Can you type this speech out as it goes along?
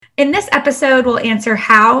In this episode, we'll answer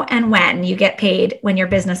how and when you get paid when your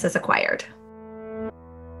business is acquired.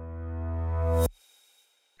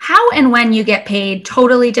 How and when you get paid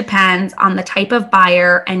totally depends on the type of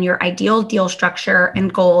buyer and your ideal deal structure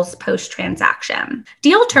and goals post-transaction.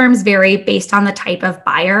 Deal terms vary based on the type of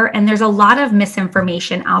buyer, and there's a lot of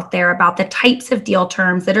misinformation out there about the types of deal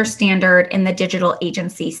terms that are standard in the digital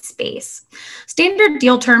agency space. Standard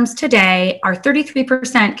deal terms today are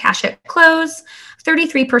 33% cash at close,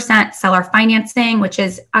 33% seller financing, which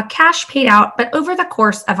is a cash paid out, but over the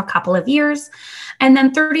course of a couple of years, and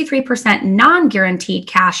then 33% non-guaranteed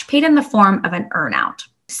cash paid in the form of an earnout.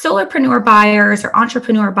 Solopreneur buyers or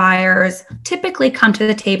entrepreneur buyers typically come to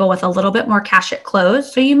the table with a little bit more cash at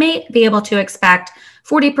close. So you may be able to expect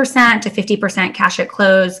 40% to 50% cash at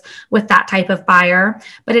close with that type of buyer.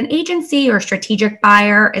 But an agency or strategic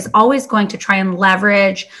buyer is always going to try and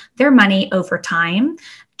leverage their money over time,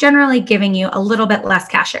 generally giving you a little bit less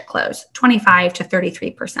cash at close, 25 to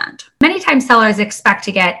 33%. Many times sellers expect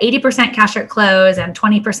to get 80% cash at close and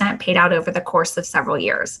 20% paid out over the course of several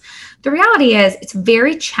years. The reality is it's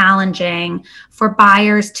very challenging for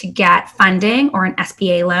buyers to get funding or an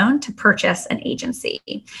SBA loan to purchase an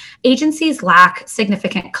agency. Agencies lack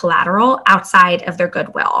significant collateral outside of their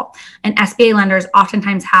goodwill, and SBA lenders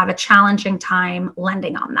oftentimes have a challenging time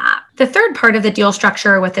lending on that. The third part of the deal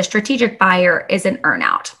structure with a strategic buyer is an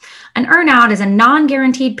earnout. An earnout is a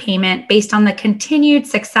non-guaranteed payment based on the continued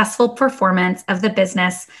successful performance of the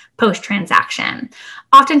business post-transaction.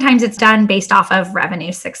 Oftentimes it's done based off of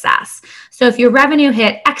revenue success. So if your revenue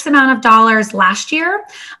hit X amount of dollars last year,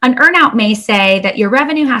 an earnout may say that your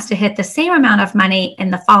revenue has to hit the same amount of money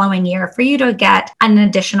in the following year for you to get an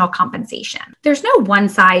additional compensation. There's no one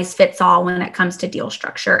size fits all when it comes to deal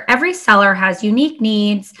structure. Every seller has unique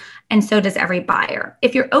needs, and so does every buyer.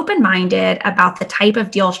 If you're open-minded about the type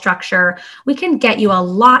of deal structure, we can get you a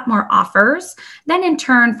lot more offers, then in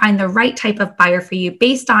turn find the right type of buyer for you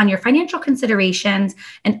based on your financial considerations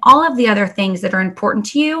and all of the other things that are important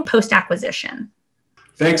to you post-acquisition.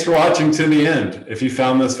 Thanks for watching to the end. If you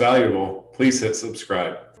found this valuable, please hit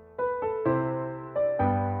subscribe.